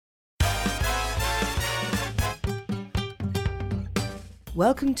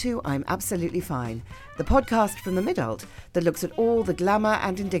Welcome to I'm Absolutely Fine, the podcast from the mid-alt that looks at all the glamour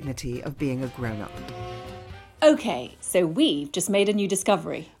and indignity of being a grown-up. Okay, so we've just made a new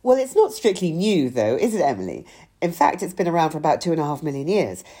discovery. Well, it's not strictly new, though, is it, Emily? In fact, it's been around for about 2.5 million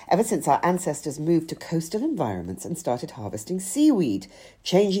years, ever since our ancestors moved to coastal environments and started harvesting seaweed,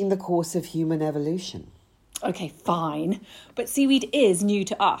 changing the course of human evolution. Okay, fine. But seaweed is new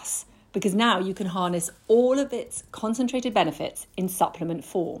to us, because now you can harness all of its concentrated benefits in supplement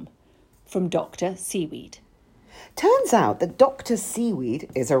form from Dr. Seaweed. Turns out that Dr. Seaweed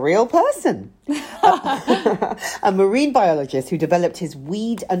is a real person. A marine biologist who developed his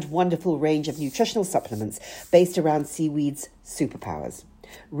Weed and Wonderful range of nutritional supplements based around seaweed's superpowers.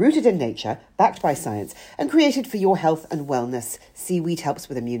 Rooted in nature, backed by science, and created for your health and wellness, seaweed helps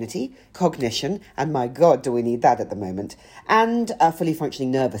with immunity, cognition, and my God, do we need that at the moment, and a fully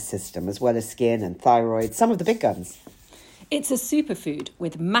functioning nervous system, as well as skin and thyroid, some of the big guns. It's a superfood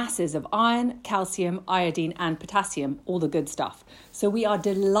with masses of iron, calcium, iodine, and potassium, all the good stuff. So we are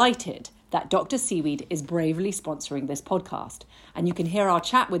delighted that Dr. Seaweed is bravely sponsoring this podcast, and you can hear our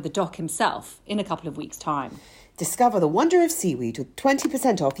chat with the doc himself in a couple of weeks' time. Discover the wonder of seaweed with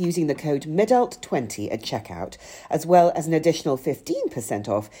 20% off using the code MIDALT20 at checkout, as well as an additional 15%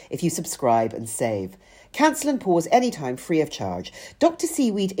 off if you subscribe and save. Cancel and pause anytime free of charge. Dr.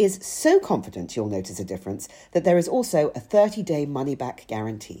 Seaweed is so confident you'll notice a difference that there is also a 30-day money-back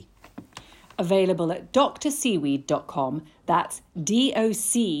guarantee. Available at drseaweed.com. That's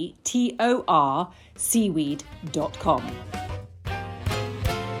DOCTOR seaweed.com.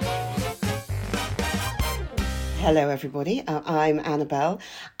 Hello, everybody. I'm Annabelle,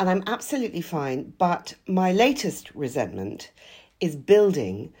 and I'm absolutely fine, but my latest resentment is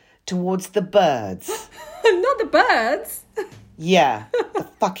building towards the birds. Not the birds! Yeah, the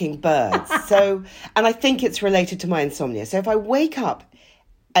fucking birds. And I think it's related to my insomnia. So if I wake up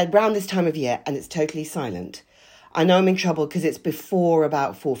around this time of year and it's totally silent, I know I'm in trouble because it's before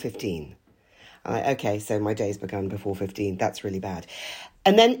about 4:15. Okay, so my day's begun before 15. That's really bad.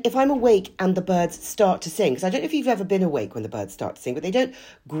 And then if I'm awake and the birds start to sing, because I don't know if you've ever been awake when the birds start to sing, but they don't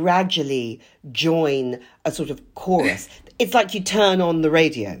gradually join a sort of chorus. It's like you turn on the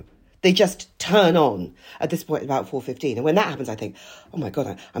radio. They just turn on at this point about 4:15. And when that happens, I think, oh my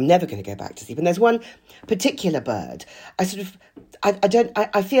God, I'm never going to go back to sleep. And there's one particular bird. I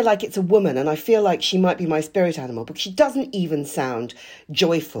feel like it's a woman, and I feel like she might be my spirit animal, but she doesn't even sound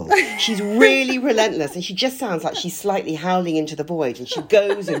joyful. She's really relentless, and she just sounds like she's slightly howling into the void, and she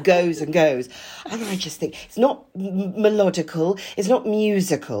goes and goes and goes. And I just think it's not melodical, it's not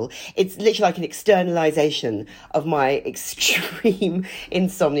musical. It's literally like an externalization of my extreme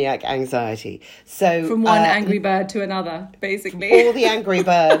insomniac anxiety. So From one angry bird to another, basically. All the angry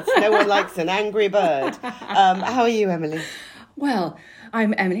birds. No one likes an angry bird. How are you, Emily? Well,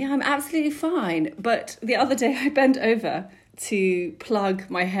 I'm Emily. I'm absolutely fine. But the other day I bent over to plug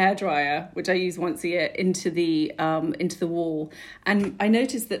my hairdryer, which I use once a year, into the wall, and I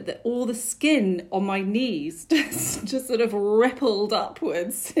noticed that all the skin on my knees just sort of rippled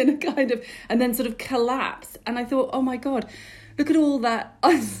upwards in a kind of, and then sort of collapsed. And I thought, oh my God, look at all that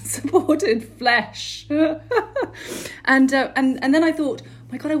unsupported flesh. and then I thought,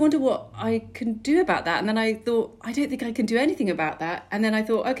 my God, I wonder what I can do about that. And then I thought, I don't think I can do anything about that. And then I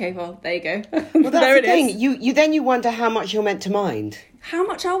thought, okay, well, there you go. Well, that's there the thing. You wonder how much you're meant to mind. How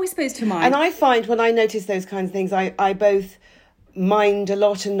much are we supposed to mind? And I find when I notice those kinds of things, I both mind a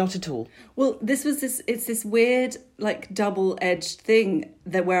lot and not at all. Well, it's this weird, like, double-edged thing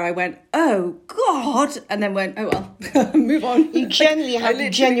that where I went, oh God, and then went, oh well, move on. You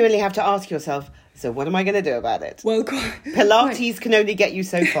genuinely have to ask yourself, so what am I going to do about it? Well, Pilates can only get you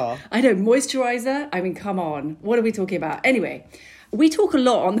so far. I know, moisturiser, I mean, come on, what are we talking about? Anyway, we talk a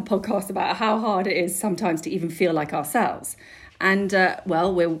lot on the podcast about how hard it is sometimes to even feel like ourselves. And,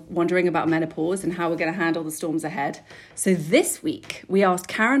 we're wondering about menopause and how we're going to handle the storms ahead. So this week, we asked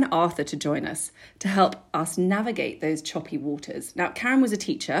Karen Arthur to join us to help us navigate those choppy waters. Now, Karen was a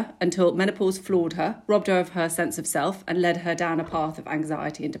teacher until menopause floored her, robbed her of her sense of self, and led her down a path of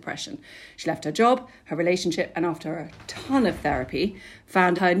anxiety and depression. She left her job, her relationship, and after a ton of therapy,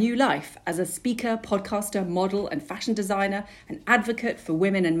 found her new life as a speaker, podcaster, model, and fashion designer, an advocate for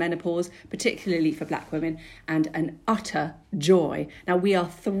women and menopause, particularly for Black women, and an utter joy. Now, we are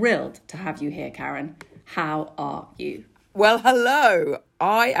thrilled to have you here, Karen. How are you? Well, hello.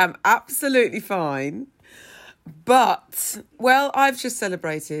 I am absolutely fine. But, well, I've just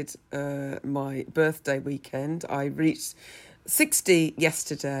celebrated my birthday weekend. I reached 60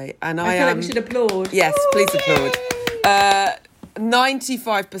 yesterday, and I feel like we should applaud. Yes, please applaud.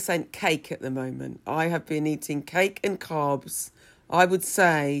 95% cake at the moment. I have been eating cake and carbs I would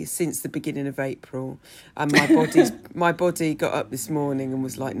say since the beginning of April, and my body got up this morning and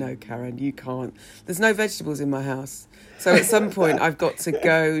was like, no, Karen, you can't. There's no vegetables in my house. So at some point I've got to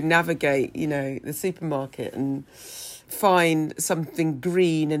go navigate, the supermarket and find something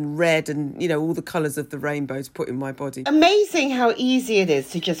green and red and, all the colours of the rainbow to put in my body. Amazing how easy it is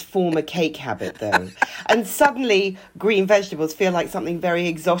to just form a cake habit, though. And suddenly green vegetables feel like something very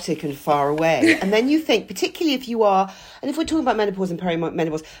exotic and far away. And then you think, particularly if you are, and if we're talking about menopause and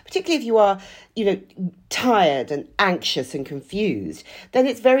perimenopause, particularly if you are, tired and anxious and confused, then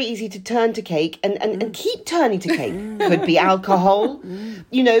it's very easy to turn to cake and keep turning to cake. Could be alcohol,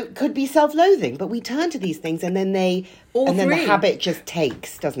 could be self-loathing. But we turn to these things and then the habit just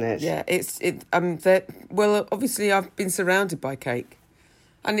takes, doesn't it? Yeah, well, obviously I've been surrounded by cake.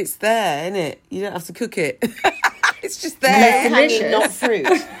 And it's there, isn't it? You don't have to cook it. It's just there. It's hanging, not fruit.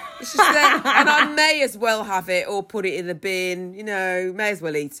 It's just there. And I may as well have it or put it in the bin, may as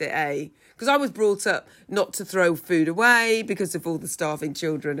well eat it, eh? Because I was brought up not to throw food away because of all the starving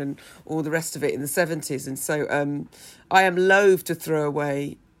children and all the rest of it in the 70s. And so I am loath to throw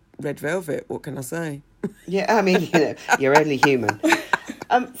away red velvet. What can I say? Yeah, I mean, you're only human.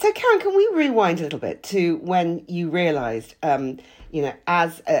 So, Karen, can we rewind a little bit to when you realised,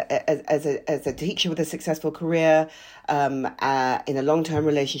 as a teacher with a successful career, in a long-term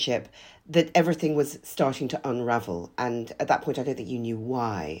relationship, that everything was starting to unravel. And at that point, I don't think you knew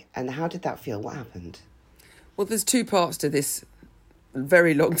why. And how did that feel? What happened? Well, there's two parts to this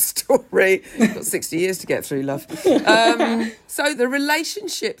very long story. Got 60 years to get through, love. So the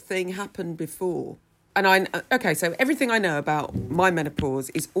relationship thing happened before. And so everything I know about my menopause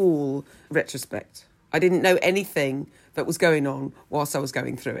is all retrospect. I didn't know anything that was going on whilst I was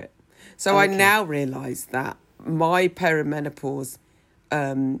going through it. So I now realise that my perimenopause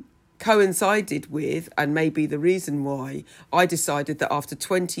coincided with, and maybe the reason why, I decided that after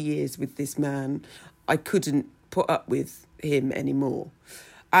 20 years with this man, I couldn't put up with him anymore.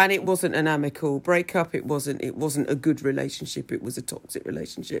 And it wasn't an amicable breakup. It wasn't a good relationship. It was a toxic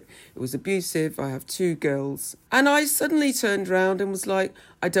relationship. It was abusive. I have 2 girls. And I suddenly turned around and was like,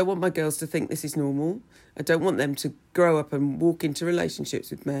 I don't want my girls to think this is normal. I don't want them to grow up and walk into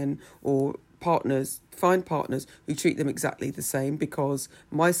relationships with men or find partners who treat them exactly the same, because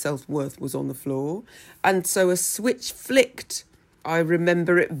my self-worth was on the floor. And so a switch flicked. I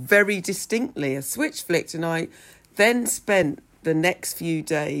remember it very distinctly. A switch flicked, and I then spent the next few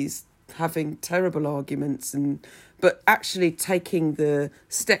days having terrible arguments but actually taking the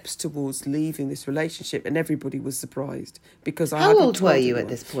steps towards leaving this relationship, and everybody was surprised because How old were you at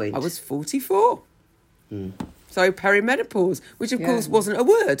this point? I was 44. So perimenopause, which of course wasn't a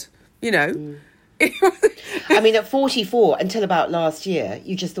word, I mean, at 44, until about last year,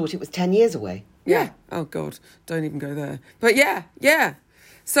 you just thought it was 10 years away. Yeah. Oh, God, don't even go there. But yeah.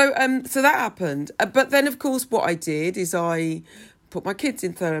 So that happened. But then, of course, what I did is I put my kids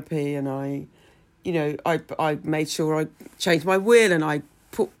in therapy, and I made sure I changed my will, and I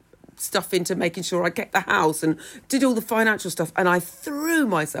put stuff into making sure I kept the house and did all the financial stuff. And I threw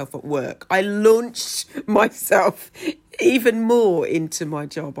myself at work. I launched myself even more into my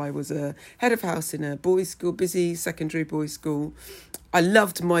job. I was a head of house in a boys' school, busy secondary boys' school. I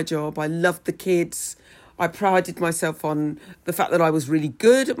loved my job. I loved the kids. I prided myself on the fact that I was really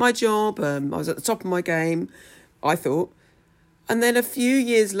good at my job. I was at the top of my game, I thought. And then a few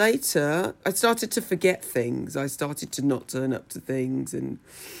years later, I started to forget things. I started to not turn up to things. And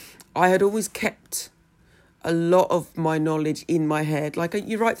I had always kept a lot of my knowledge in my head. Like,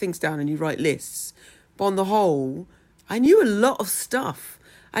 you write things down and you write lists. But on the whole, I knew a lot of stuff.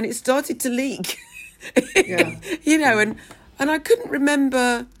 And it started to leak. Yeah. And I couldn't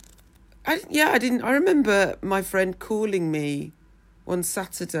remember. I remember my friend calling me one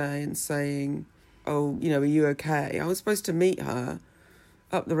Saturday and saying, oh, are you okay? I was supposed to meet her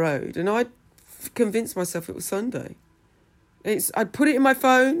up the road, and I'd convinced myself it was Sunday. I'd put it in my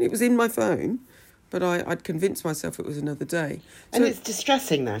phone. It was in my phone, but I'd convinced myself it was another day. And it's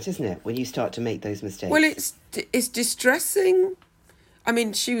distressing, that, isn't it, when you start to make those mistakes? Well, it's distressing. I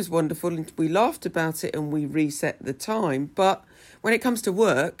mean, she was wonderful, and we laughed about it, and we reset the time. But when it comes to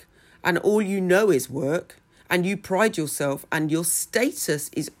work, and all you know is work, and you pride yourself, and your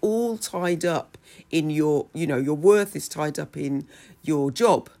status is all tied up in your worth is tied up in your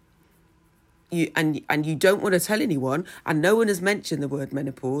job. And you don't want to tell anyone, and no one has mentioned the word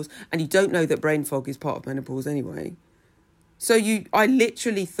menopause, and you don't know that brain fog is part of menopause anyway. So I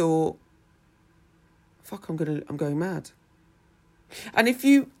literally thought, fuck, I'm going mad. And if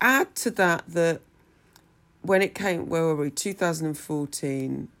you add to that when it came, where were we,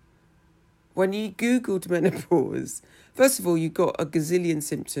 2014, when you Googled menopause, first of all, you got a gazillion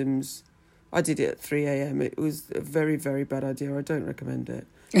symptoms. I did it at 3 a.m. It was a very, very bad idea. I don't recommend it.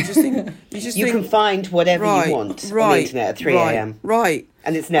 You can find whatever you want on the internet at 3 a.m. Right.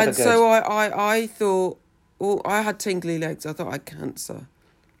 And it's never good. So I thought, I had tingly legs. I thought I had cancer.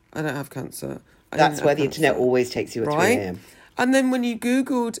 I don't have cancer. That's where the internet always takes you at 3 a.m. And then when you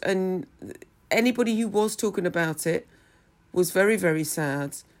Googled, and anybody who was talking about it was very, very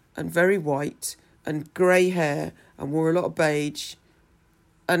sad and very white and grey hair and wore a lot of beige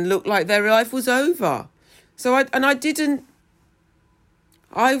and looked like their life was over. So I didn't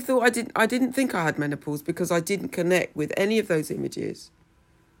think I had menopause because I didn't connect with any of those images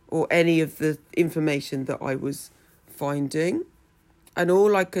or any of the information that I was finding. And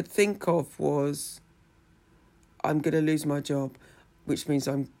all I could think of was, I'm going to lose my job, which means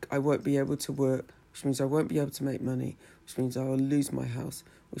I won't be able to work, which means I won't be able to make money, which means I will lose my house,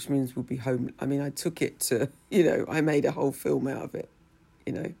 which means we'll be home. I mean, I took it to, I made a whole film out of it,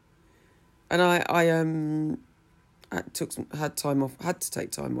 And I had to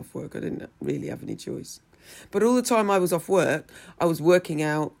take time off work. I didn't really have any choice. But all the time I was off work, I was working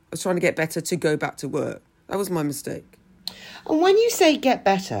out, I was trying to get better to go back to work. That was my mistake. And when you say get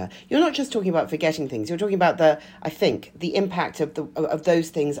better, you're not just talking about forgetting things. You're talking about the impact of those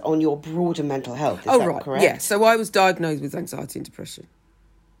things on your broader mental health. Is that correct? Yeah. So I was diagnosed with anxiety and depression.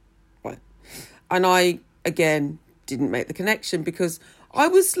 Right. And I, again, didn't make the connection because I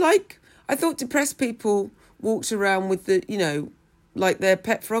was like, I thought depressed people walked around with like their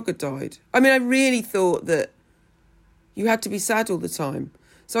pet frog had died. I mean, I really thought that you had to be sad all the time.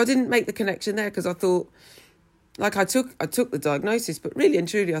 So I didn't make the connection there because I thought, like I took the diagnosis, but really and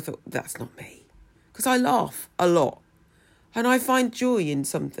truly I thought, that's not me. Because I laugh a lot. And I find joy in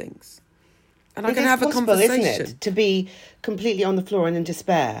some things. And I can have a conversation. Isn't it? To be completely on the floor and in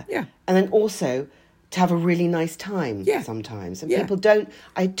despair. Yeah. And then also to have a really nice time sometimes. And people don't...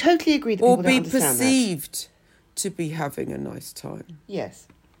 I totally agree that people don't understand that. Or be perceived to be having a nice time. Yes.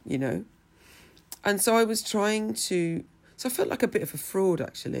 And so I was trying to... So I felt like a bit of a fraud,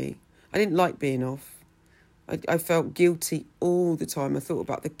 actually. I didn't like being off. I felt guilty all the time. I thought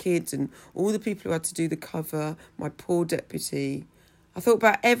about the kids and all the people who had to do the cover, my poor deputy. I thought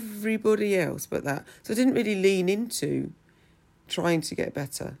about everybody else but that. So I didn't really lean into trying to get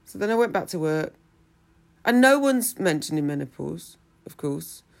better. So then I went back to work. And no one's mentioning menopause, of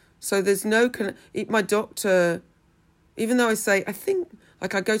course. So there's no... my doctor, even though I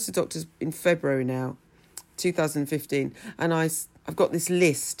go to the doctors in February now, 2015, and I've got this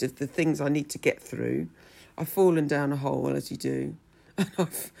list of the things I need to get through. I've fallen down a hole, as you do,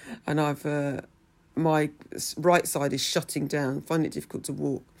 and I've my right side is shutting down. I find it difficult to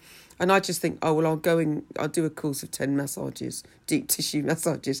walk, and I just think, I'll do a course of 10 massages, deep tissue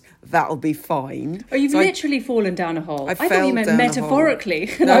massages. That'll be fine. Oh, you've literally fallen down a hole. I thought you meant metaphorically.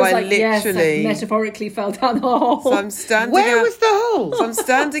 And no, I was like, literally, yes, I metaphorically fell down the hole. So I'm standing. Where was the hole? So I'm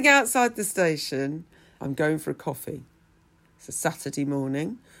standing outside the station. I'm going for a coffee. It's a Saturday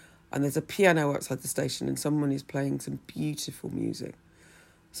morning. And there's a piano outside the station and someone is playing some beautiful music.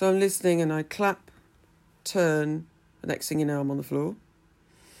 So I'm listening and I clap, turn, the next thing you know, I'm on the floor.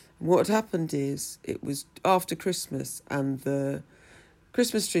 And what had happened is it was after Christmas and the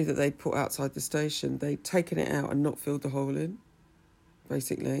Christmas tree that they'd put outside the station, they'd taken it out and not filled the hole in,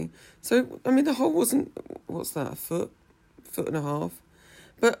 basically. So, I mean, the hole wasn't, a foot and a half.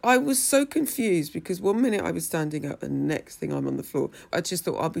 But I was so confused because one minute I was standing up and the next thing I'm on the floor. I just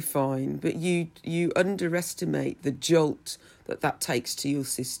thought I'll be fine. But you underestimate the jolt that takes to your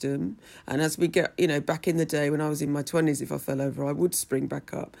system. And as we get, back in the day when I was in my 20s, if I fell over, I would spring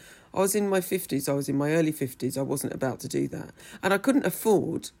back up. I was in my 50s. I was in my early 50s. I wasn't about to do that. And I couldn't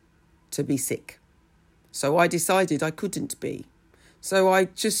afford to be sick. So I decided I couldn't be. So I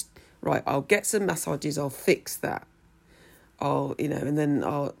just, I'll get some massages. I'll fix that. And then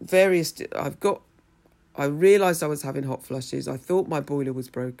I realised I was having hot flushes. I thought my boiler was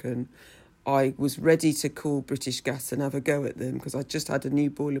broken. I was ready to call British Gas and have a go at them because I just had a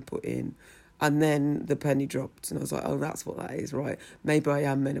new boiler put in. And then the penny dropped and I was like, oh, that's what that is, right? Maybe I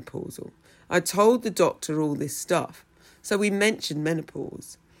am menopausal. I told the doctor all this stuff. So we mentioned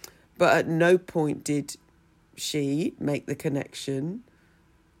menopause, but at no point did she make the connection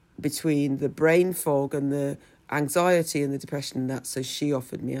between the brain fog and the anxiety and the depression and that. So she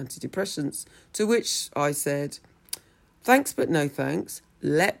offered me antidepressants, to which I said, thanks, but no thanks.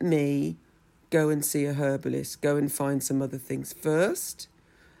 Let me go and see a herbalist, go and find some other things first.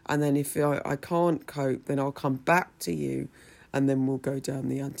 And then if I can't cope, then I'll come back to you and then we'll go down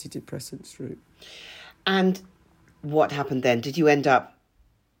the antidepressants route. And what happened then? Did you end up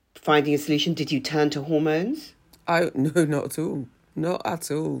finding a solution? Did you turn to hormones? No, not at all. Not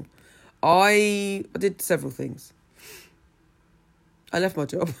at all. I did several things. I left my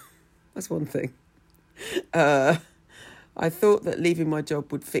job. That's one thing. I thought that leaving my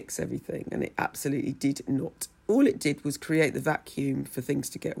job would fix everything, and it absolutely did not. All it did was create the vacuum for things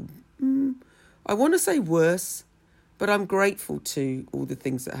to get, I want to say worse, but I'm grateful to all the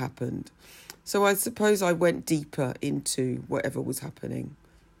things that happened. So I suppose I went deeper into whatever was happening.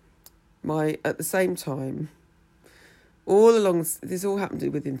 At the same time, all along, this all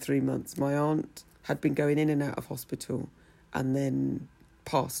happened within 3 months. My aunt had been going in and out of hospital and then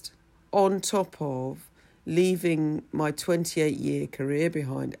passed. On top of leaving my 28-year career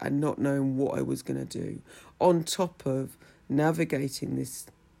behind and not knowing what I was going to do. On top of navigating this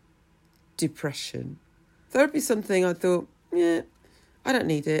depression. Therapy is something I thought, I don't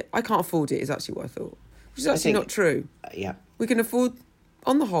need it. I can't afford it, is actually what I thought. Which is actually not true. Yeah. We can afford,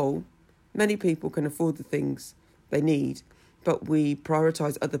 on the whole, many people can afford the things they need, but we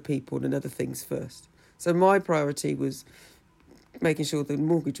prioritise other people and other things first. So my priority was making sure the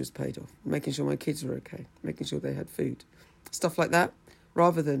mortgage was paid off, making sure my kids were okay, making sure they had food, stuff like that,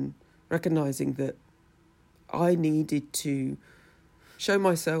 rather than recognising that I needed to show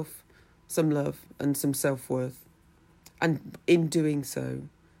myself some love and some self-worth. And in doing so,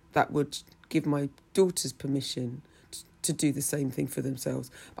 that would give my daughters permission to do the same thing for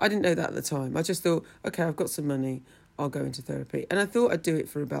themselves. I didn't know that at the time. I just thought, okay, I've got some money, I'll go into therapy. And I thought I'd do it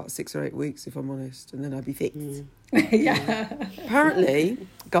for about 6 or 8 weeks, if I'm honest, and then I'd be fixed. Yeah. Apparently,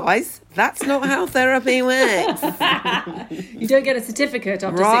 guys, that's not how therapy works. You don't get a certificate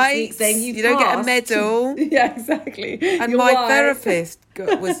after 6 weeks saying you don't get a passed. medal. Yeah, exactly. And You're my wise. therapist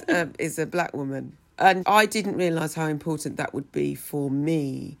is a black woman. And I didn't realise how important that would be for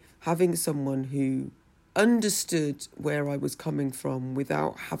me, having someone who understood where I was coming from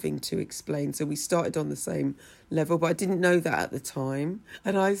without having to explain. So we started on the same level, but I didn't know that at the time.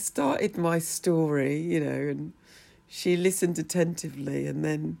 And I started my story, and she listened attentively. And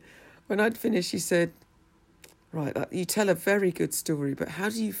then when I'd finished, she said, right, you tell a very good story, but how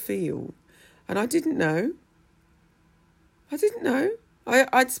do you feel? And I didn't know.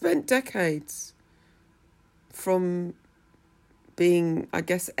 I'd spent decades from being, I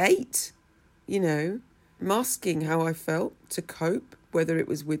guess, 8, masking how I felt to cope, whether it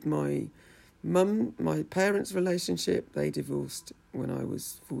was with my mum, my parents' relationship. They divorced when I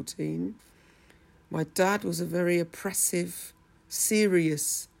was 14. My dad was a very oppressive,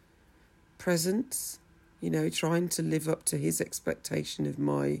 serious presence, trying to live up to his expectation of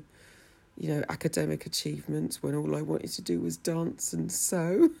my, academic achievements when all I wanted to do was dance and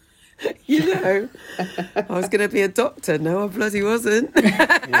sew. I was going to be a doctor. No, I bloody wasn't.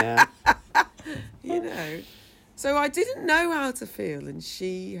 Yeah. So I didn't know how to feel, and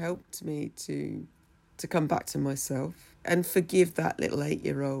she helped me to come back to myself and forgive that little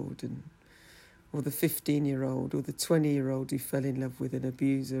 8-year-old or the 15-year-old or the 20-year-old who fell in love with an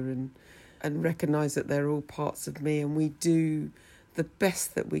abuser, and recognise that they're all parts of me, and we do the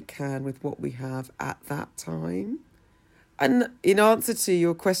best that we can with what we have at that time. And in answer to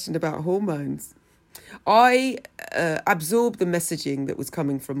your question about hormones, I absorbed the messaging that was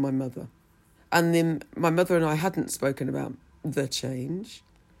coming from my mother. And then my mother and I hadn't spoken about the change.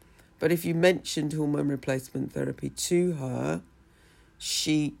 But if you mentioned hormone replacement therapy to her,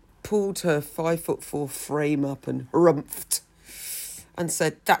 she pulled her 5'4" frame up and harumphed and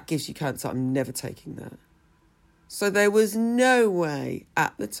said, that gives you cancer, I'm never taking that. So there was no way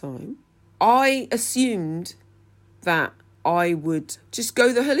at the time. I assumed that I would just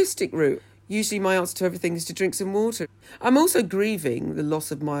go the holistic route. Usually my answer to everything is to drink some water. I'm also grieving the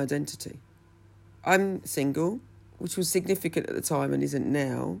loss of my identity. I'm single, which was significant at the time and isn't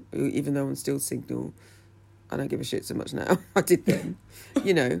now, even though I'm still single. I don't give a shit so much now. I did then.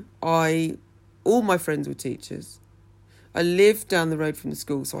 All my friends were teachers. I lived down the road from the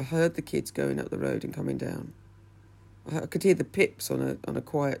school, so I heard the kids going up the road and coming down. I could hear the pips on a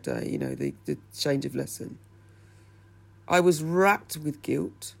quiet day, the change of lesson. I was racked with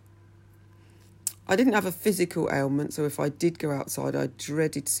guilt. I didn't have a physical ailment, so if I did go outside, I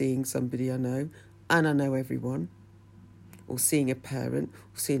dreaded seeing somebody I know, and I know everyone, or seeing a parent,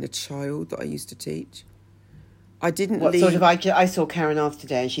 or seeing a child that I used to teach. I didn't leave... I saw Karen Arth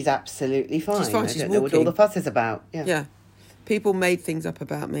today, and she's absolutely fine. She's fine, I she's don't know what all the fuss is about. Yeah. People made things up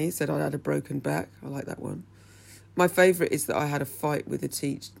about me, said I had a broken back. I like that one. My favourite is that I had a fight with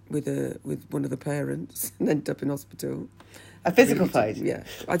with one of the parents and ended up in hospital. A physical fight? Yeah,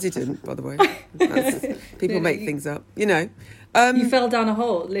 I didn't, by the way. People make things up, you know. You fell down a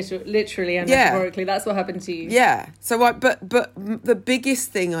hole, literally and metaphorically. That's what happened to you. Yeah. So but the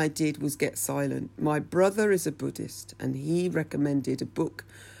biggest thing I did was get silent. My brother is a Buddhist, and he recommended a book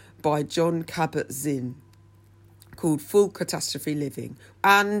by John Kabat-Zinn called Full Catastrophe Living.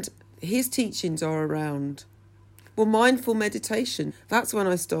 And his teachings are around, well, mindful meditation. That's when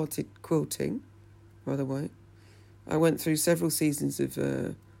I started quilting, by the way. I went through several seasons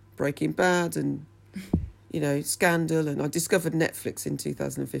of Breaking Bad and, you know, Scandal, and I discovered Netflix in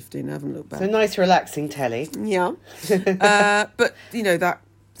 2015. I haven't looked back. So nice, relaxing telly. Yeah. But, you know, that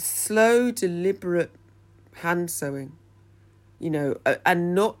slow, deliberate hand sewing, you know,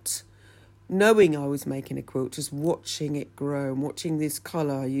 and not knowing I was making a quilt, just watching it grow and watching this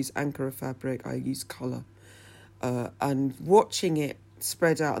colour. I use Ankara fabric, I use colour, and watching it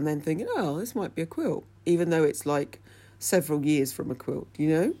spread out and then thinking, oh, this might be a quilt, even though it's like several years from a quilt, you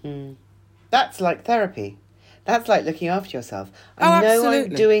know? Mm. That's like therapy. That's like looking after yourself. Oh, I know absolutely.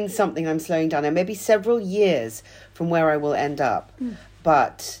 I'm doing something, I'm slowing down. I may be several years from where I will end up,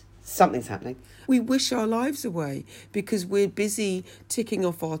 but something's happening. We wish our lives away because we're busy ticking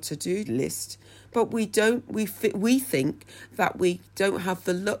off our to-do list, but we don't. We think that we don't have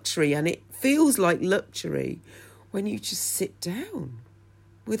the luxury, and it feels like luxury when you just sit down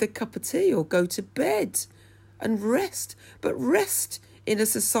with a cup of tea or go to bed and rest. But rest in a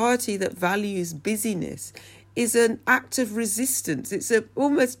society that values busyness is an act of resistance. It's a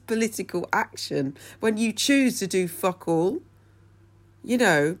almost political action when you choose to do fuck all. You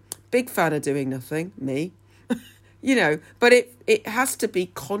know, big fan of doing nothing, me. You know, but it has to be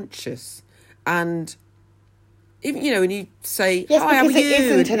conscious. And, even, you know, when you say, yes, hi, how are because you? it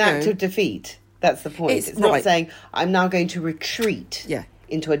isn't an You act know, of defeat. That's the point. It's right. not saying, I'm now going to retreat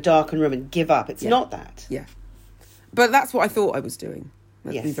into a darkened room and give up. It's not that. Yeah. But that's what I thought I was doing.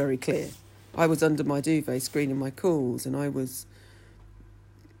 Let's be Yes. very clear. I was under my duvet screening my calls, and I was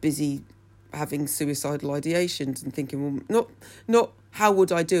busy having suicidal ideations and thinking, well, not how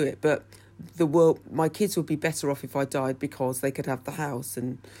would I do it, but the world, my kids would be better off if I died because they could have the house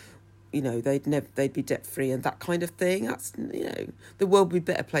and, you know, they'd be debt free and that kind of thing. That's, you know, the world would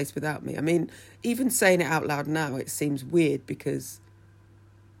be a better place without me. I mean, even saying it out loud now, it seems weird because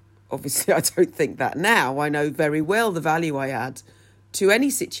obviously I don't think that now. I know very well the value I add to any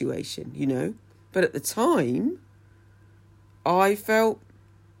situation, you know. But at the time, I felt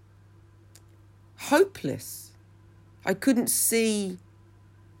hopeless. I couldn't see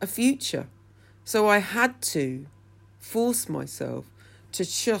a future. So I had to force myself to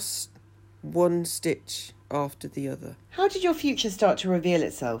just one stitch after the other. How did your future start to reveal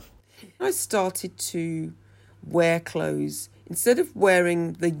itself? I started to wear clothes. Instead of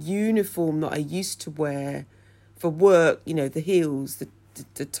wearing the uniform that I used to wear for work, you know, the heels,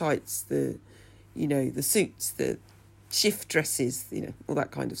 the tights, the suits, the shift dresses, you know, all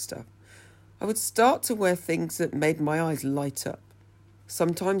that kind of stuff. I would start to wear things that made my eyes light up.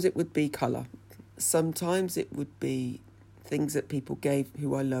 Sometimes it would be colour. Sometimes it would be things that people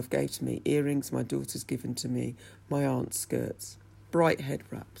who I love gave to me. Earrings my daughter's given to me, my aunt's skirts, bright head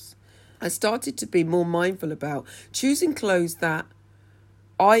wraps. I started to be more mindful about choosing clothes that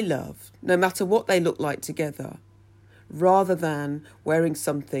I love, no matter what they look like together, rather than wearing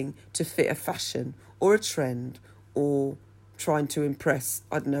something to fit a fashion or a trend or trying to impress,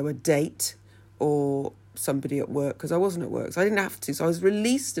 I don't know, a date or somebody at work, because I wasn't at work, so I didn't have to. So I was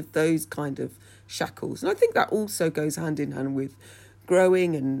released of those kind of shackles. And I think that also goes hand in hand with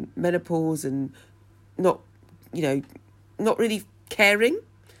growing and menopause and not really caring.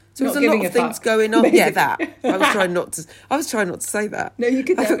 So there's a lot of things going on. Yeah, that. I was trying not to say that. No, you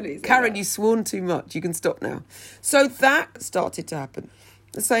could definitely say Karen, that. you sworn too much. You can stop now. So that started to happen.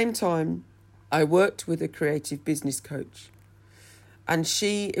 At the same time, I worked with a creative business coach. And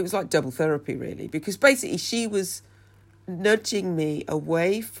it was like double therapy, really, because basically she was nudging me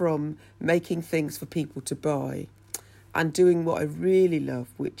away from making things for people to buy and doing what I really love,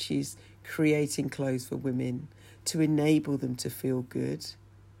 which is creating clothes for women to enable them to feel good.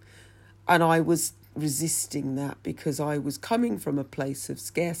 And I was resisting that because I was coming from a place of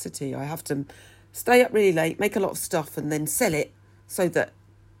scarcity. I have to stay up really late, make a lot of stuff and then sell it so that,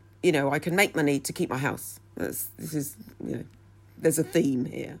 you know, I can make money to keep my house. There's a theme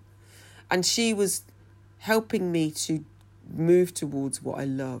here. And she was helping me to move towards what I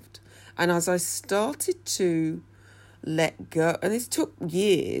loved. And as I started to let go, and this took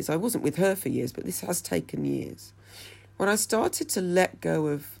years, I wasn't with her for years, but this has taken years. When I started to let go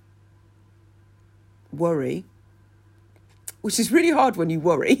of worry which is really hard when you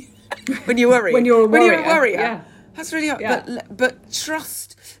worry. when you're a worrier. Yeah. That's really hard. Yeah. But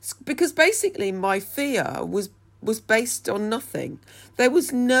trust, because basically my fear was based on nothing. There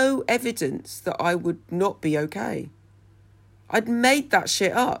was no evidence that I would not be okay. I'd made that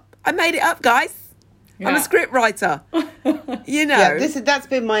shit up. I made it up, guys. Yeah. I'm a script writer. You know. Yeah, that's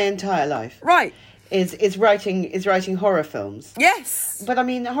been my entire life. Right. Is writing horror films. Yes. But I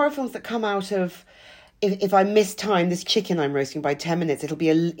mean, horror films that come out of, if I miss time this chicken I'm roasting by 10 minutes, it'll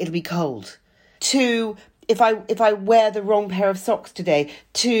be cold. To if I wear the wrong pair of socks today,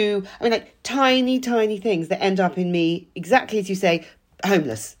 like tiny things that end up in me, exactly as you say,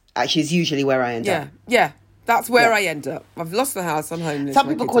 homeless. Actually, is usually where I end up. Yeah. That's where I end up. I've lost the house, I'm homeless. Some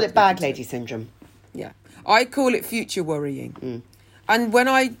people call it bag lady syndrome. Yeah. I call it future worrying. And when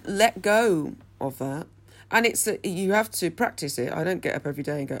I let go of that, and you have to practice it. I don't get up every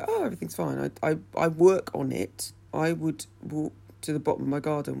day and go, oh, everything's fine. I work on it. I would walk to the bottom of my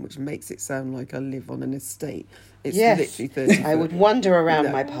garden, which makes it sound like I live on an estate. It's literally 30 I would wander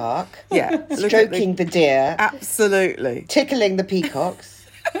around my park. Yeah. Stroking the deer. Absolutely. Tickling the peacocks.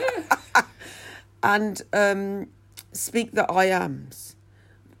 And speak the I ams.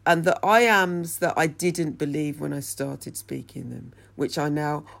 And the I ams that I didn't believe when I started speaking them, which I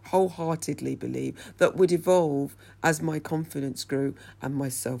now wholeheartedly believe, that would evolve as my confidence grew and my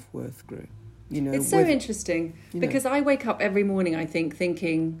self-worth grew. You know, it's so interesting because I wake up every morning, I think,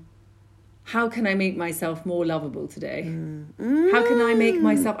 thinking, how can I make myself more lovable today? How can I make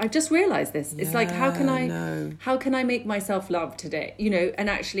myself... I've just realised this. It's like, how can I make myself love today? You know, and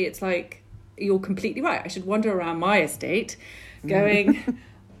actually it's like, you're completely right. I should wander around my estate going,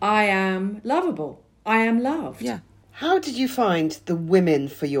 I am lovable. I am loved. Yeah. How did you find the women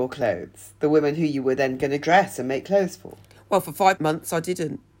for your clothes? The women who you were then going to dress and make clothes for? Well, for 5 months, I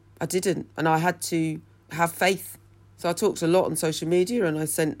didn't. And I had to have faith. So I talked a lot on social media and I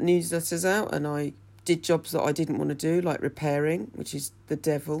sent newsletters out and I did jobs that I didn't want to do, like repairing, which is the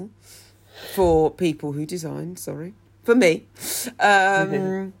devil for people who design, for me.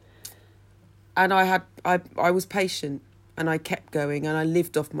 And I was patient and I kept going and I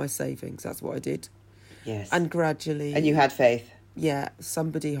lived off my savings. That's what I did. Yes. And gradually... And you had faith. Yeah.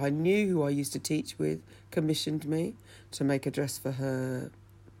 Somebody I knew who I used to teach with commissioned me to make a dress for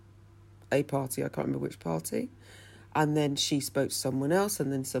a party. I can't remember which party. And then she spoke to someone else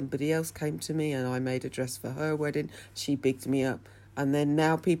and then somebody else came to me and I made a dress for her wedding. She bigged me up. And then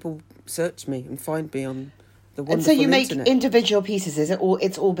now people search me and find me on the wonderful internet. And so you make individual pieces, is it? Or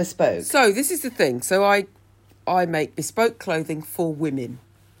it's all bespoke? So this is the thing. So I make bespoke clothing for women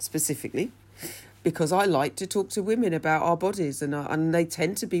specifically because I like to talk to women about our bodies and they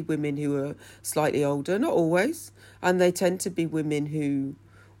tend to be women who are slightly older, not always, and they tend to be women who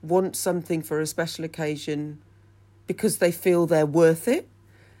want something for a special occasion because they feel they're worth it.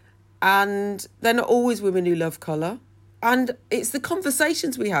 And they're not always women who love colour. And it's the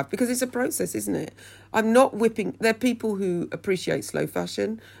conversations we have because it's a process, isn't it? I'm not whipping... They're people who appreciate slow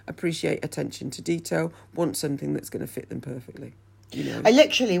fashion, appreciate attention to detail, want something that's going to fit them perfectly. You know? I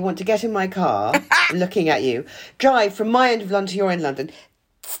literally want to get in my car, looking at you, drive from my end of London to your end of London,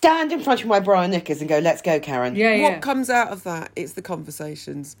 stand in front of my bra and knickers and go, let's go, Karen. Yeah. What comes out of that? It's the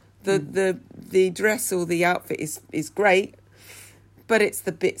conversations. The dress or the outfit is great, but it's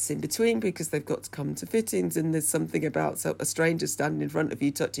the bits in between because they've got to come to fittings and there's something about a stranger standing in front of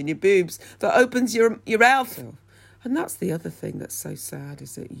you touching your boobs that opens your outfit. And that's the other thing that's so sad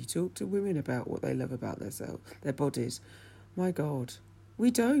is that you talk to women about what they love about themselves, their bodies. My God,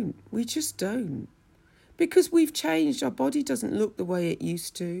 we don't. We just don't. Because we've changed. Our body doesn't look the way it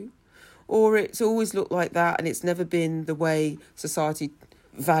used to. Or it's always looked like that and it's never been the way society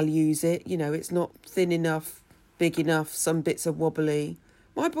values it. You know, it's not thin enough, big enough, some bits are wobbly.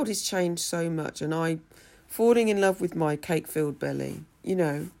 My body's changed so much and I'm falling in love with my cake-filled belly, you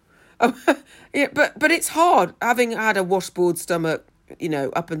know. Yeah, but it's hard, having had a washboard stomach, you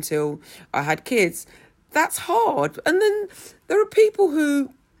know, up until I had kids. That's hard. And then there are people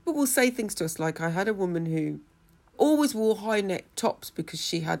who will say things to us like I had a woman who always wore high neck tops because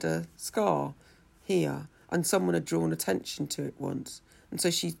she had a scar here and someone had drawn attention to it once. And so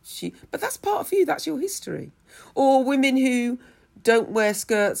she but that's part of you, that's your history. Or women who don't wear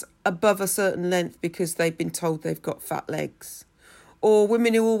skirts above a certain length because they've been told they've got fat legs. Or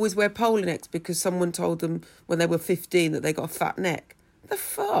women who always wear polo necks because someone told them when they were 15 that they got a fat neck. The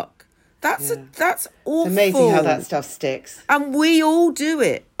fuck? That's awful. It's amazing how that stuff sticks. And we all do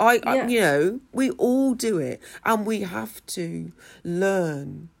it. You know, we all do it. And we have to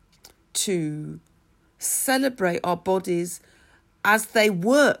learn to celebrate our bodies as they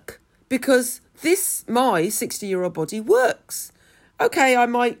work. Because my 60-year-old body works. Okay, I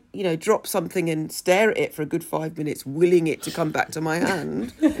might, drop something and stare at it for a good 5 minutes, willing it to come back to my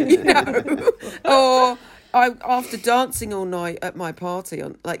hand, or after dancing all night at my party,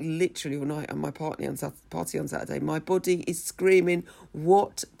 literally all night at my party on Saturday, my body is screaming,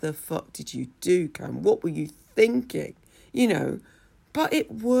 what the fuck did you do, Cam? What were you thinking? But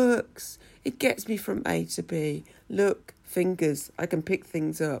it works. It gets me from A to B. Look, fingers, I can pick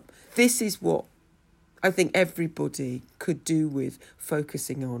things up. This is what I think everybody could do with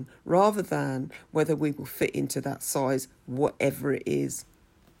focusing on, rather than whether we will fit into that size, whatever it is,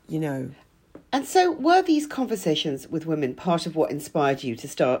 And so were these conversations with women part of what inspired you to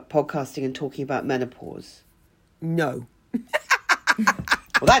start podcasting and talking about menopause? No.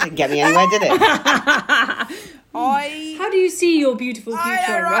 Well, that didn't get me anywhere, did it? How do you see your beautiful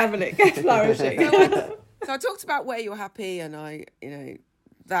future unraveling, flourishing? So I talked about where you're happy, and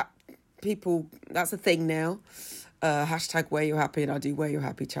that's a thing now. Hashtag where you're happy, and I do where you're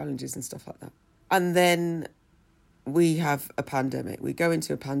happy challenges and stuff like that. And then we have a pandemic. We go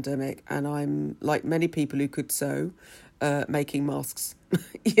into a pandemic, and I'm like many people who could sew, making masks,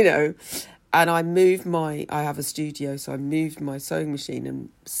 And I have a studio, so I moved my sewing machine and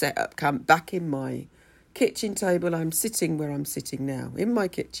set up camp back in my kitchen table. I'm sitting where I'm sitting now, in my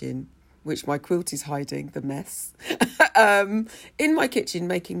kitchen, which my quilt is hiding, the mess. In my kitchen,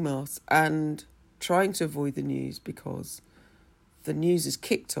 making masks and trying to avoid the news, because the news is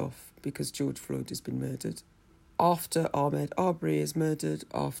kicked off because George Floyd has been murdered. After Ahmaud Arbery is murdered,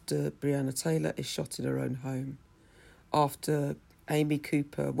 after Breonna Taylor is shot in her own home, after Amy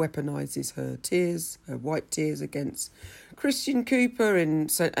Cooper weaponises her tears, her white tears, against Christian Cooper,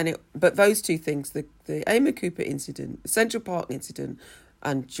 but those two things, the Amy Cooper incident, the Central Park incident,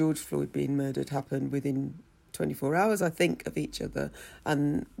 and George Floyd being murdered, happened within 24 hours, I think, of each other,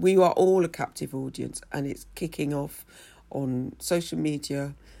 and we are all a captive audience, and it's kicking off on social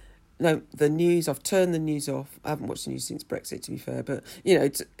media. No, the news, I've turned the news off. I haven't watched the news since Brexit, to be fair, but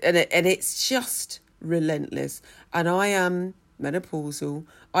and it's just relentless. And I am menopausal.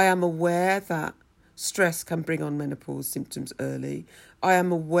 I am aware that stress can bring on menopause symptoms early. I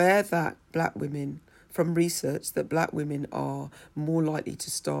am aware that black women, from research, that black women are more likely to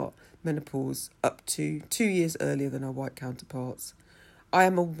start menopause up to 2 years earlier than our white counterparts. I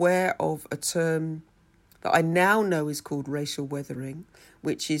am aware of a term that I now know is called racial weathering,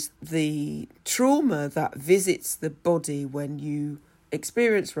 which is the trauma that visits the body when you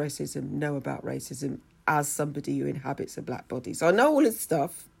experience racism, know about racism, as somebody who inhabits a black body. So I know all this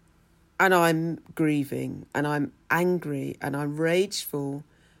stuff, and I'm grieving, and I'm angry, and I'm rageful.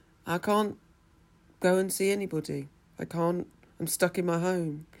 I can't go and see anybody. I'm stuck in my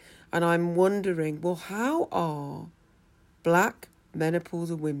home. And I'm wondering, well, how are black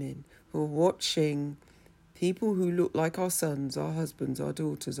menopausal women who are watching people who look like our sons, our husbands, our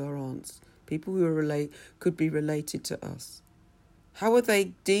daughters, our aunts, people who could be related to us, how are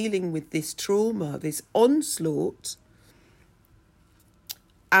they dealing with this trauma, this onslaught,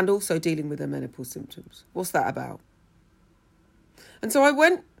 and also dealing with their menopause symptoms? What's that about? And so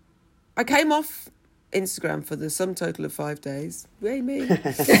I came off Instagram for the sum total of 5 days. Yay me.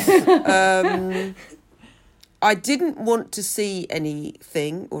 I didn't want to see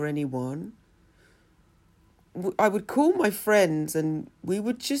anything or anyone. I would call my friends and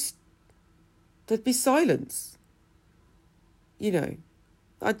there'd be silence.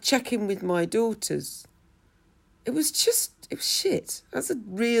 I'd check in with my daughters. It was shit. That's a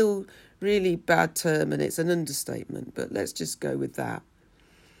really bad term, and it's an understatement, but let's just go with that.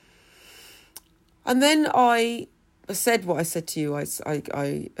 And then I said what I said to you. I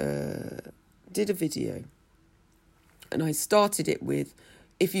did a video, and I started it with,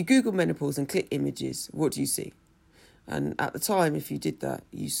 if you Google menopause and click images, what do you see? And at the time, if you did that,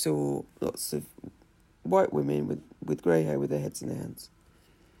 you saw lots of white women with grey hair with their heads in their hands.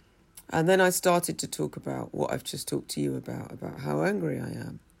 And then I started to talk about what I've just talked to you about how angry I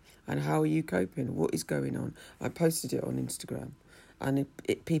am and how are you coping, what is going on. I posted it on Instagram, and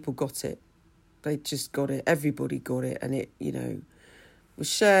people got it. They just got it. Everybody got it, and it, was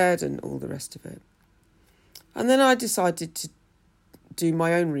shared and all the rest of it. And then I decided to do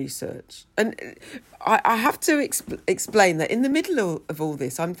my own research. And I have to explain that in the middle of all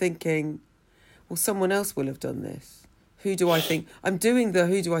this, I'm thinking, well, someone else will have done this. Who do I think? I'm doing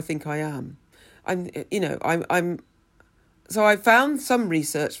who do I think I am? So I found some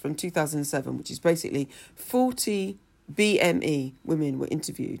research from 2007, which is basically 40 BME women were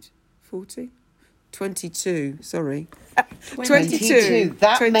interviewed. 40? 22, sorry. 22,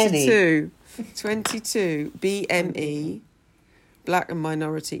 that 22, many. 22 BME black and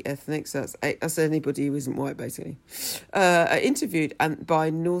minority ethnics, that's anybody who isn't white, basically, are interviewed by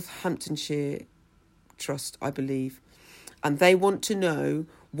Northamptonshire Trust, I believe. And they want to know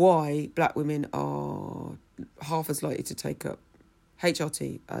why black women are half as likely to take up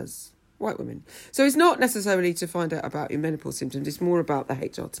HRT as white women. So it's not necessarily to find out about your menopause symptoms, it's more about the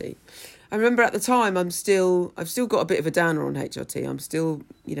HRT. I remember at the time I've still got a bit of a downer on HRT. I'm still,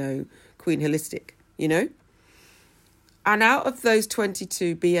 Queen Holistic, And out of those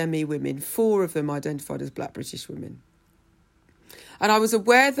 22 BME women, 4 of them identified as black British women. And I was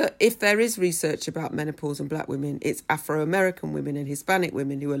aware that if there is research about menopause and black women, it's Afro-American women and Hispanic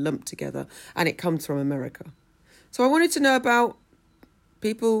women who are lumped together, and it comes from America. So I wanted to know about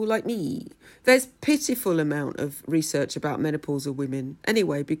people like me. There's pitiful amount of research about menopausal women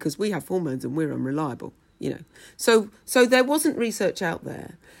anyway, because we have hormones and we're unreliable, So there wasn't research out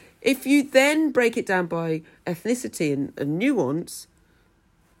there. If you then break it down by ethnicity and nuance,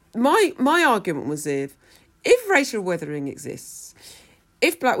 my argument was if racial weathering exists,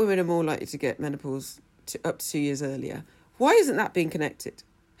 if black women are more likely to get menopause up to 2 years earlier, why isn't that being connected?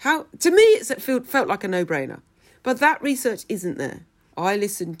 To me, it felt like a no-brainer. But that research isn't there. I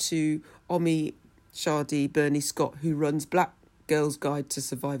listened to Omi Shadi, Bernie Scott, who runs Black Girls Guide to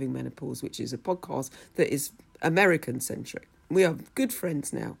Surviving Menopause, which is a podcast that is American-centric. We are good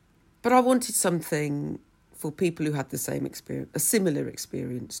friends now. But I wanted something for people who had the same experience, a similar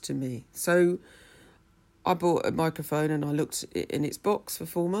experience to me. So I bought a microphone and I looked in its box for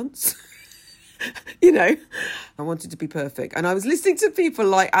 4 months. I wanted to be perfect. And I was listening to people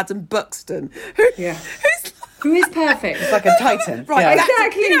like Adam Buxton, who is perfect. It's like a titan. Right, yeah.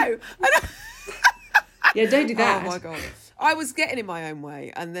 exactly. Yeah, don't do that. Oh, my God. I was getting in my own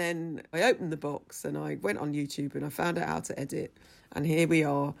way. And then I opened the box and I went on YouTube and I found out how to edit. And here we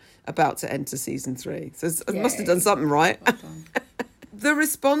are about to enter season 3. So I must have done something right. Well done. The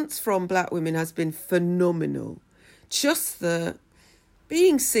response from black women has been phenomenal. Just the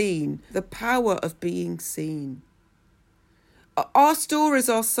being seen, the power of being seen. Our stories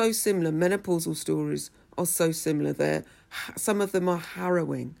are so similar. Menopausal stories are so similar. Some of them are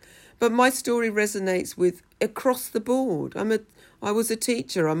harrowing. But my story resonates with across the board. I was a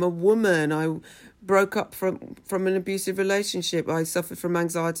teacher. I'm a woman. I broke up from an abusive relationship. I suffered from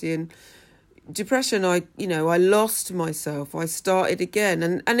anxiety and depression. I lost myself. I started again.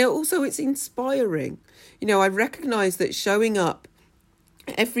 And it's inspiring. I recognise that showing up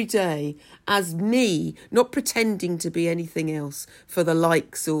every day as me, not pretending to be anything else for the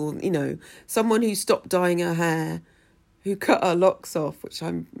likes or, someone who stopped dyeing her hair, who cut her locks off, which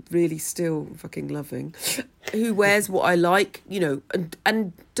I'm really still fucking loving, who wears what I like,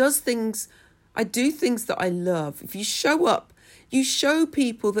 and does things. I do things that I love. If you show up, you show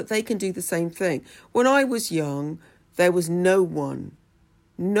people that they can do the same thing. When I was young, there was no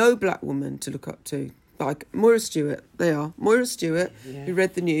black woman to look up to. Like Moira Stewart, who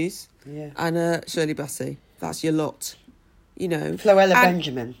read the news, and Shirley Bassey. That's your lot, Floella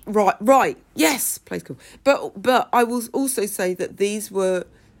Benjamin. Right, yes, plays cool. But I will also say that these were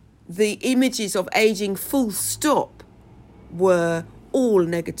the images of ageing. Full stop, were all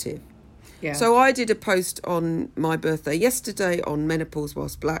negative. Yeah. So I did a post on my birthday yesterday on Menopause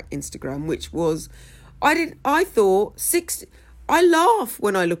Whilst Black Instagram, which was, I thought 60. I laugh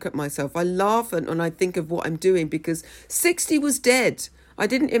when I look at myself. I laugh and I think of what I'm doing because 60 was dead. I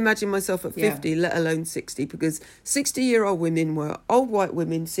didn't imagine myself at 50, let alone 60, because 60-year-old women were old white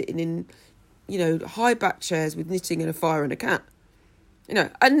women sitting in, high back chairs with knitting and a fire and a cat.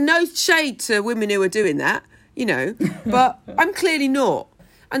 And no shade to women who are doing that, but I'm clearly not.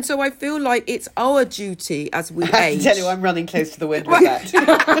 And so I feel like it's our duty as we age. I tell you, I'm running close to the wind with that.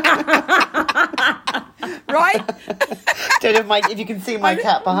 Right? Don't know if you can see my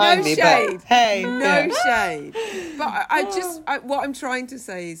cat behind me. Shade. But hey, no shade. But what I'm trying to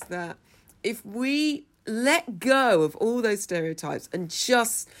say is that if we let go of all those stereotypes and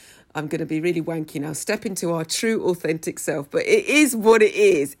just, I'm going to be really wanky now, step into our true authentic self, but it is what it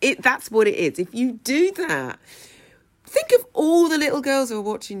is. That's what it is. If you do that, think of all the little girls who are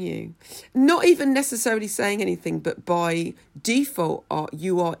watching you, not even necessarily saying anything, but by default,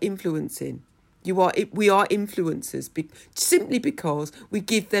 you are influencing. We are influencers simply because we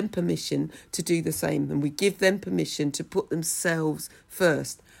give them permission to do the same, and we give them permission to put themselves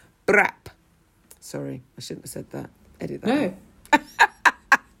first. Brap. Sorry, I shouldn't have said that. Edit that.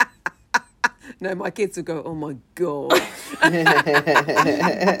 No. No, my kids will go, oh my God. There's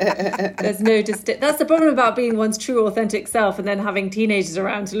no that's the problem about being one's true authentic self and then having teenagers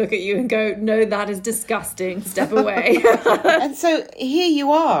around to look at you and go, no, that is disgusting, step away. And so here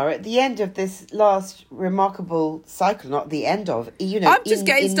you are at the end of this last remarkable cycle, not the end of, I'm just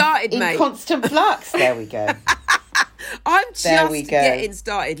getting started, mate. In constant flux. There we go. I'm just getting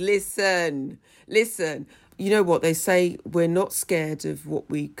started. Listen. You know what they say? We're not scared of what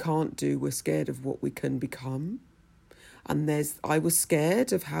we can't do. We're scared of what we can become. And I was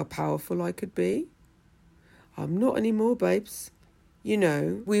scared of how powerful I could be. I'm not anymore, babes.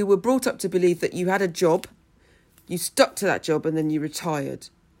 We were brought up to believe that you had a job, you stuck to that job, and then you retired.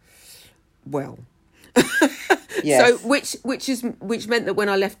 Well, yes. So which meant that when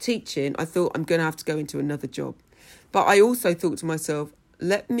I left teaching, I thought I'm going to have to go into another job. But I also thought to myself,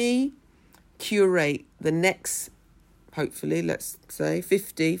 let me curate the next, hopefully, let's say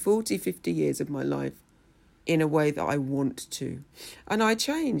 50 years of my life in a way that I want to. And I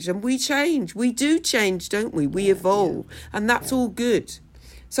changed, and we change. We do change, don't we? We evolve, and that's all good.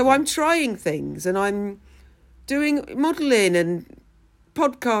 So I'm trying things, and I'm doing modelling and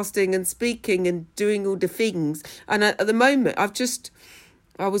podcasting and speaking and doing all the things. And at the moment,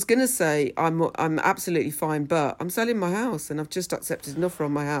 I was going to say I'm absolutely fine, but I'm selling my house and I've just accepted an offer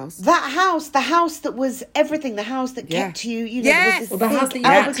on my house. That house, the house that was everything, the house that kept you, yes. there was this big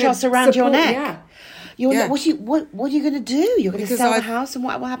albatross around your neck. What are you going to do? You're going to sell the house, and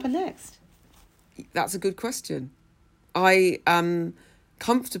what will happen next? That's a good question. I am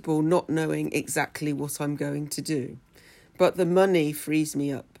comfortable not knowing exactly what I'm going to do, but the money frees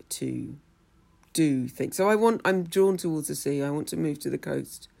me up to do things. So I'm drawn towards the sea. I want to move to the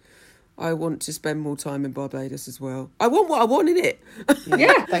coast. I want to spend more time in Barbados as well. I want what I want in it.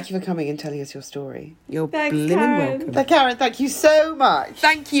 Yeah. Thank you for coming and telling us your story. You're blimmin' welcome. Karen, thank you so much.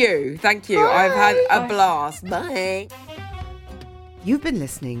 Thank you. Bye. I've had a blast. Bye. You've been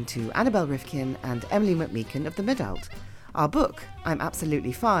listening to Annabelle Rifkin and Emily McMeekan of The Midult. Our book, I'm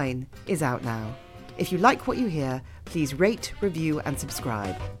Absolutely Fine, is out now. If you like what you hear, please rate, review and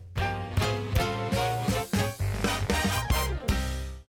subscribe.